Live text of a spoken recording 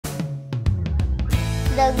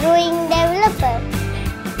the growing developer.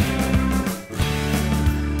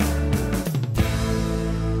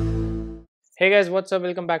 Hey guys, what's up?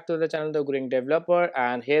 Welcome back to the channel The Growing Developer,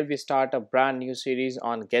 and here we start a brand new series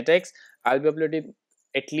on GetX. I'll be uploading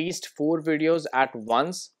at least 4 videos at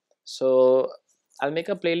once, so I'll make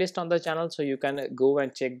a playlist on the channel so you can go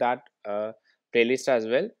and check that playlist as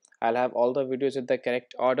well. I'll have all the videos in the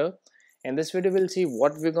correct order. In this video we'll see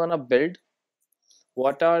what we're gonna build,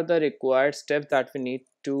 what are the required steps that we need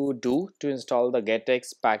to do to install the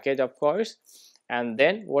GetX package, of course, and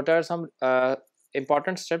then what are some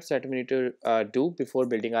important steps that we need to do before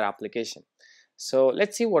building our application. So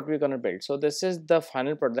let's see what we're going to build. So this is the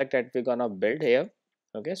final product that we're going to build here.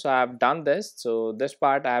 Okay, so I've done this. So this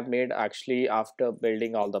part I have made actually after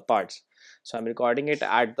building all the parts. So I'm recording it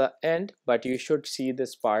at the end, but you should see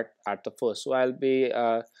this part at the first. So I'll be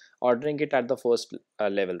ordering it at the first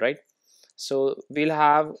level, right? So we'll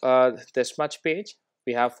have this much page.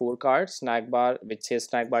 We have 4 cards: snack bar, which says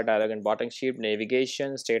snack bar dialog and bottom sheet,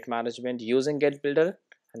 navigation, state management using get builder,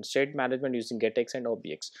 and state management using GetX and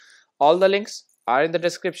OBX. All the links are in the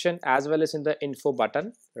description as well as in the info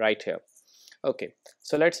button right here. Okay,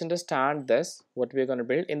 so let's understand this, what we're going to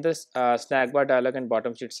build. In this snack bar dialog and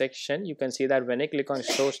bottom sheet section, you can see that when I click on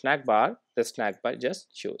show snack bar, the snack bar just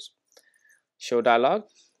shows. Show dialog,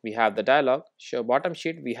 we have the dialog. Show bottom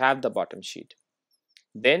sheet, we have the bottom sheet.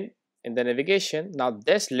 Then in the navigation, now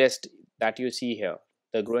this list that you see here,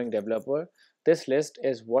 the growing developer, this list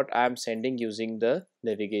is what I'm sending using the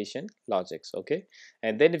navigation logics. Okay,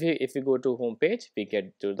 and then if you go to home page, we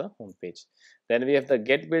get to the home page. Then we have the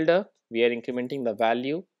get builder, we are incrementing the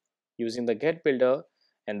value using the get builder,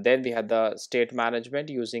 and then we have the state management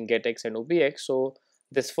using GetX and OBX. So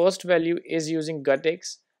this first value is using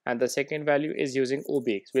GetX and the second value is using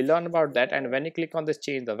OBX. We'll learn about that, and when you click on this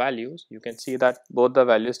change the values, you can see that both the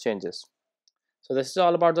values changes. So this is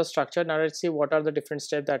all about the structure. Now let's see what are the different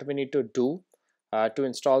steps that we need to do to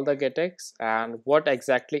install the GetX and what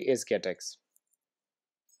exactly is GetX.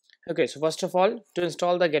 Okay, so first of all, to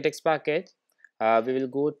install the GetX package, we will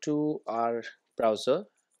go to our browser,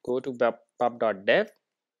 go to pub.dev,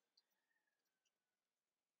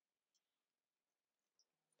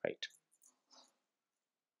 right.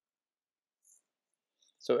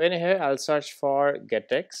 So in here I'll search for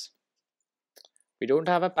GetX. We don't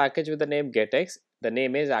have a package with the name GetX. The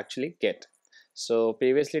name is actually Get. So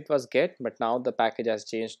previously it was Get, but now the package has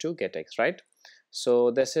changed to GetX, right?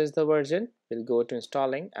 So this is the version. We'll go to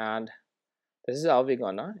installing, and this is how we're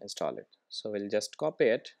gonna install it. So we'll just copy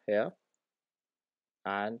it here,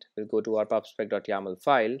 and we'll go to our pubspec.yaml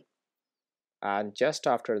file, and just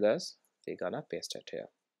after this we're gonna paste it here,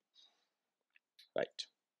 right.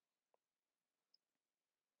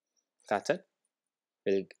 That's it.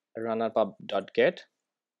 We'll run our pub.get.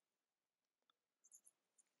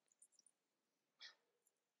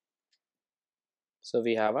 So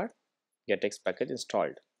we have our GetX package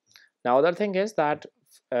installed. Now other thing is that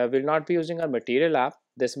we'll not be using our material app.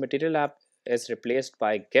 This material app is replaced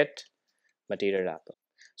by GetMaterialApp.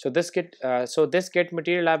 So this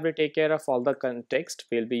GetMaterialApp will take care of all the context.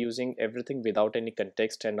 We'll be using everything without any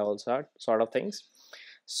context and all sort of things.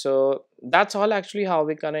 So that's all actually how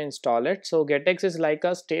we're gonna install it. So GetX is like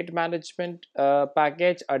a state management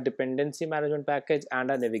package, a dependency management package,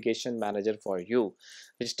 and a navigation manager for you,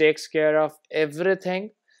 which takes care of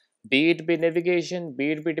everything, be it be navigation,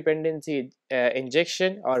 be it be dependency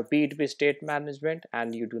injection, or be it be state management,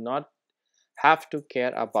 and you do not have to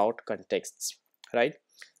care about contexts, right?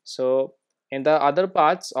 So in the other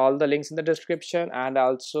parts, all the links in the description, and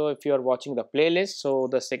also if you are watching the playlist, so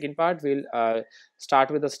the second part will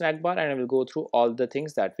start with the snack bar, and I will go through all the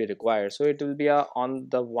things that we require. So it will be on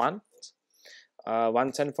the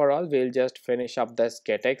once and for all. We'll just finish up this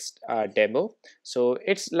GetX demo. So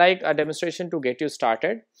it's like a demonstration to get you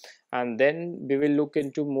started, and then we will look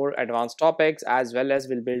into more advanced topics, as well as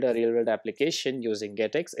we'll build a real-world application using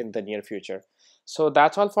GetX in the near future. So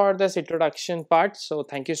that's all for this introduction part. So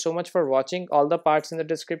thank you so much for watching. All the parts in the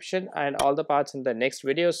description and all the parts in the next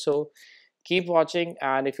video. So keep watching,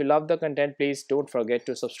 and if you love the content, please don't forget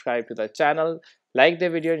to subscribe to the channel, like the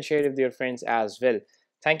video, and share it with your friends as well.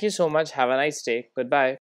 Thank you so much. Have a nice day.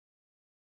 Goodbye.